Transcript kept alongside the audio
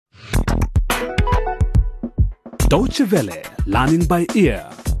Deutsche Welle, learning by ear.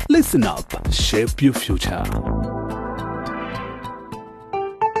 Listen up, shape your future.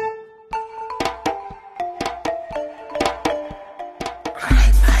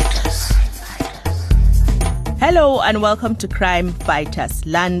 Hello and welcome to Crime Fighters,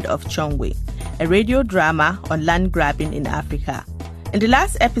 Land of Chongwe, a radio drama on land grabbing in Africa. In the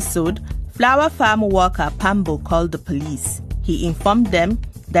last episode, flower farm worker Pambo called the police. He informed them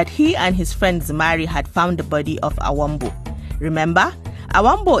that he and his friend Mweri had found the body of Awombo. Remember,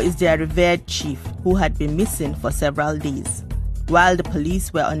 Awombo is their revered chief who had been missing for several days. While the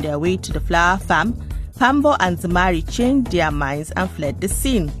police were on their way to the flower farm, Pambo and Mweri changed their minds and fled the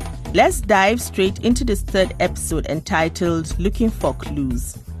scene. Let's dive straight into this third episode entitled Looking for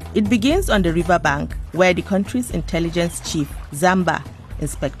Clues. It begins on the riverbank where the country's intelligence chief, Zamba,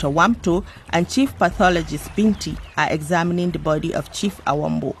 Inspector Mwamto, and Chief Pathologist Binti are examining the body of Chief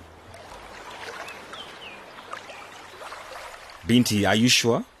Awombo. Binti, are you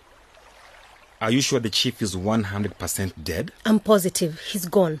sure? Are you sure the chief is 100% dead? I'm positive. He's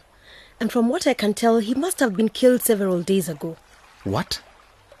gone. And from what I can tell, he must have been killed several days ago. What?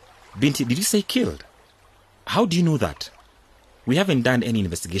 Binti, did you say killed? How do you know that? We haven't done any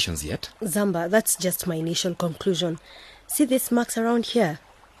investigations yet. Zamba, that's just my initial conclusion. See these marks around here?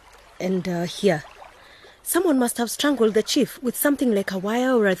 And here. Someone must have strangled the chief with something like a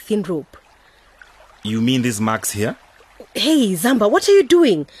wire or a thin rope. You mean these marks here? Hey, Zamba, what are you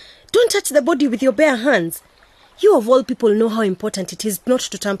doing? Don't touch the body with your bare hands. You of all people know how important it is not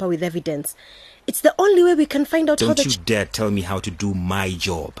to tamper with evidence. It's the only way we can find out how the... Don't you dare tell me how to do my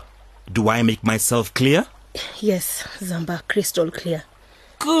job. Do I make myself clear? Yes, Zamba, crystal clear.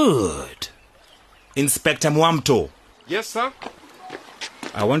 Good. Inspector Mwamto. Yes, sir?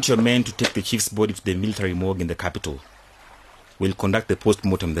 I want your men to take the chief's body to the military morgue in the capital. We'll conduct the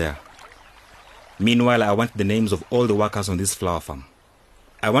post-mortem there. Meanwhile, I want the names of all the workers on this flower farm.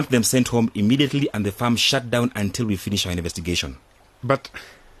 I want them sent home immediately and the farm shut down until we finish our investigation. But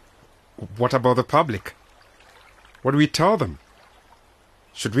what about the public? What do we tell them?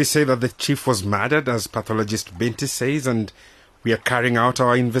 Should we say that the chief was murdered, as pathologist Binti says, and we are carrying out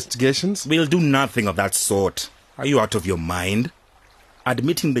our investigations? We'll do nothing of that sort. Are you out of your mind?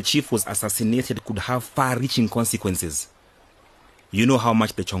 Admitting the chief was assassinated could have far-reaching consequences. You know how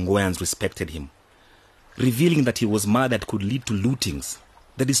much the Chongweans respected him. Revealing that he was murdered could lead to lootings,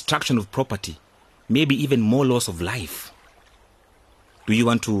 the destruction of property, maybe even more loss of life. Do you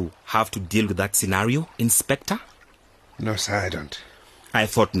want to have to deal with that scenario, Inspector? No, sir, I don't. I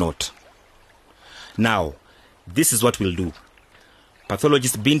thought not. Now, this is what we'll do.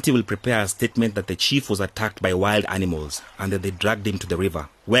 Pathologist Binti will prepare a statement that the chief was attacked by wild animals and that they dragged him to the river,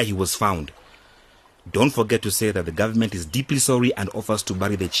 where he was found. Don't forget to say that the government is deeply sorry and offers to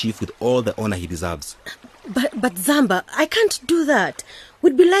bury the chief with all the honor he deserves. But Zamba, I can't do that.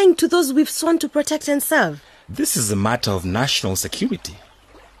 We'd be lying to those we've sworn to protect and serve. This is a matter of national security.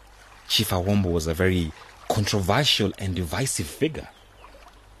 Chief Awombo was a very controversial and divisive figure.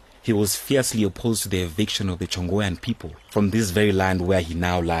 He was fiercely opposed to the eviction of the Chongwean people from this very land where he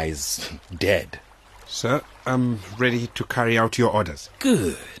now lies dead. Sir, I'm ready to carry out your orders.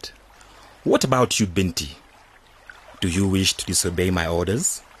 Good. What about you, Binti? Do you wish to disobey my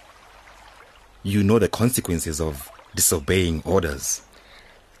orders? You know the consequences of disobeying orders.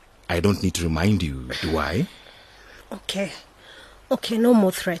 I don't need to remind you, do I? Okay, no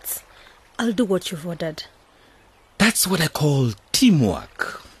more threats. I'll do what you've ordered. That's what I call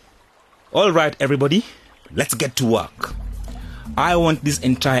teamwork. All right, everybody, let's get to work. I want this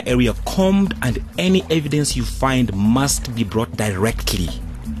entire area combed and any evidence you find must be brought directly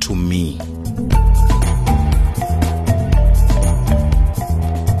to me.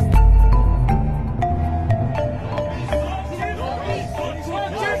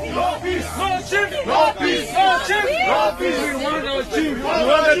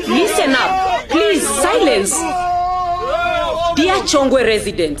 Listen up. Please, silence. Dear Chongwe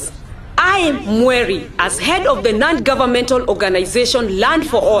residents, I am Mweri, as head of the non-governmental organization Land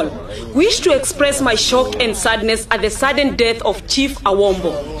for All, wish to express my shock and sadness at the sudden death of Chief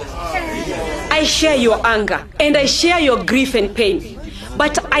Awombo. I share your anger and I share your grief and pain.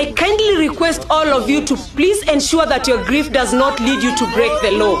 But I kindly request all of you to please ensure that your grief does not lead you to break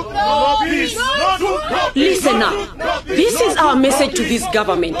the law. Listen up. This is our message to this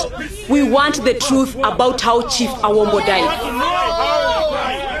government. We want the truth about how Chief Awombo died.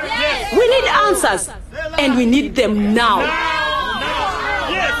 We need answers, and we need them now.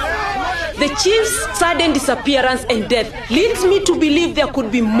 The chief's sudden disappearance and death leads me to believe there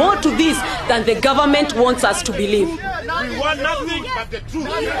could be more to this than the government wants us to believe. We want nothing but the truth.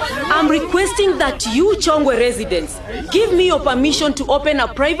 I'm requesting that you, Chongwe residents, give me your permission to open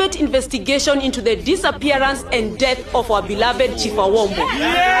a private investigation into the disappearance and death of our beloved Chief Awombo.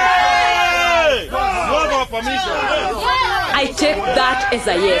 Yay! Want our permission? I take that as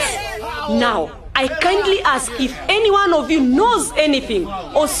a yes. Now, I kindly ask if any one of you knows anything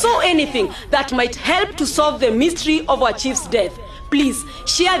or saw anything that might help to solve the mystery of our chief's death. Please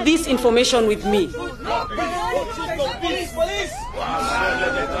share this information with me.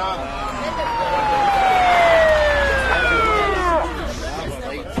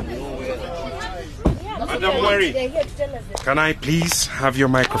 Madam Mweri, can I please have your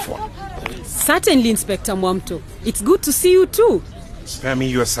microphone? Certainly, Inspector Mwamto. It's good to see you too. Spare me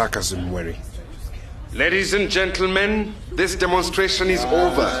your sarcasm, Mweri. Ladies and gentlemen, this demonstration is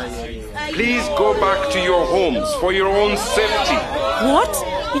over. Please go back to your homes for your own safety. What?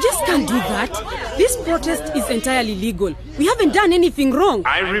 You just can't do that. This protest is entirely legal. We haven't done anything wrong.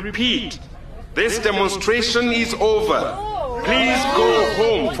 I repeat, this demonstration is over. Please go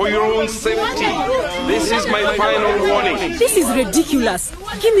home for your own safety. This is my final warning. This is ridiculous.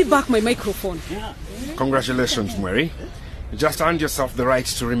 Give me back my microphone. Congratulations, Mweri. You just earned yourself the right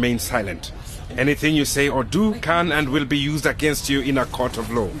to remain silent. Anything you say or do can and will be used against you in a court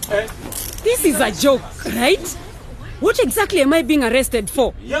of law. This is a joke, right? What exactly am I being arrested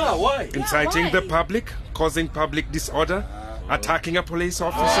for? Yeah, why? Inciting the public, causing public disorder, attacking a police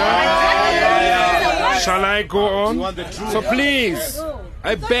officer. Shall I go on? So please,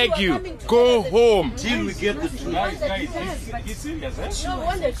 I beg you, go home. Till we get the truth.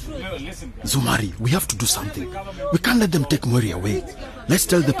 Zumari, we have to do something. We can't let them take Mweri away. Let's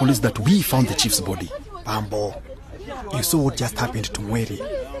tell the police that we found the chief's body. Bambo, you saw what just happened to Mweri.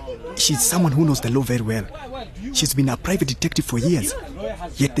 She's someone who knows the law very well. She's been a private detective for years,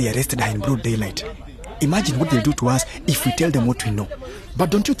 yet they arrested her in broad daylight. Imagine what they'll do to us if we tell them what we know. But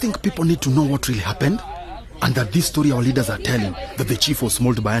don't you think people need to know what really happened? And that this story our leaders are telling, that the chief was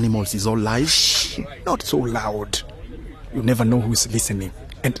mauled by animals, is all lies? Shh, not so loud. You never know who's listening.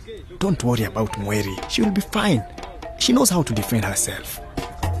 And don't worry about Mweri. She will be fine. She knows how to defend herself.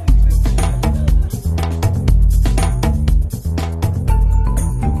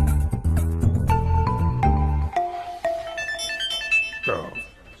 Oh,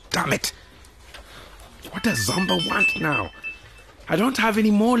 damn it. What does Zomba want now? I don't have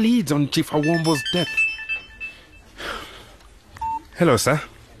any more leads on Chief Awombo's death. Hello, sir.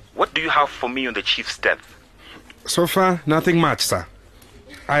 What do you have for me on the chief's death? So far, nothing much, sir.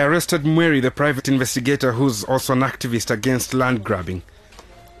 I arrested Mweri, the private investigator who's also an activist against land grabbing.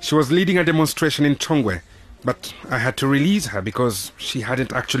 She was leading a demonstration in Chongwe, but I had to release her because she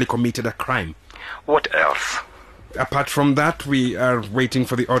hadn't actually committed a crime. What else? Apart from that, we are waiting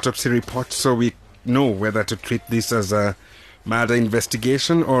for the autopsy report so we know whether to treat this as a murder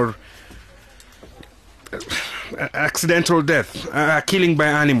investigation or accidental death, killing by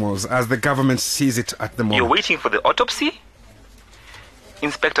animals as the government sees it at the moment. You're waiting for the autopsy?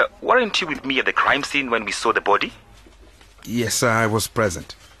 Inspector, weren't you with me at the crime scene when we saw the body? Yes, sir, I was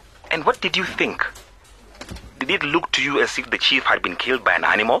present. And what did you think? Did it look to you as if the chief had been killed by an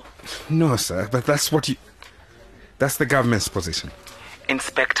animal? No, sir, but that's the government's position.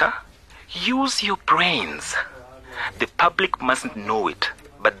 Inspector, use your brains. The public mustn't know it,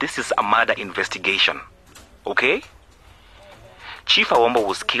 but this is a murder investigation. Okay? Chief Awombo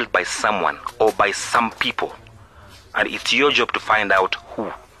was killed by someone or by some people, and it's your job to find out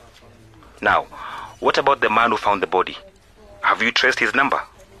who. Now, what about the man who found the body? Have you traced his number?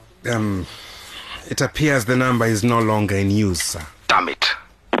 It appears the number is no longer in use, sir. Damn it.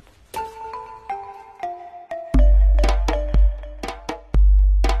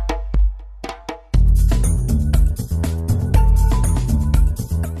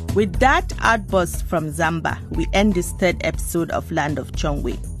 With that outburst from Zamba, we end this third episode of Land of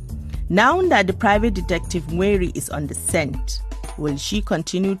Chongwe. Now that the private detective Mweri is on the scent, will she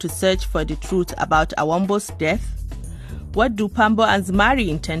continue to search for the truth about Awombo's death? What do Pambo and Zumari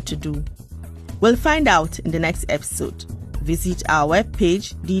intend to do? We'll find out in the next episode. Visit our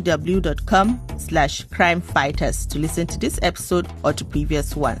webpage dw.com/crimefighters to listen to this episode or to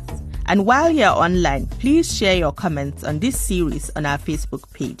previous ones. And while you're online, please share your comments on this series on our Facebook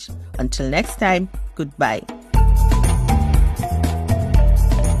page. Until next time, goodbye.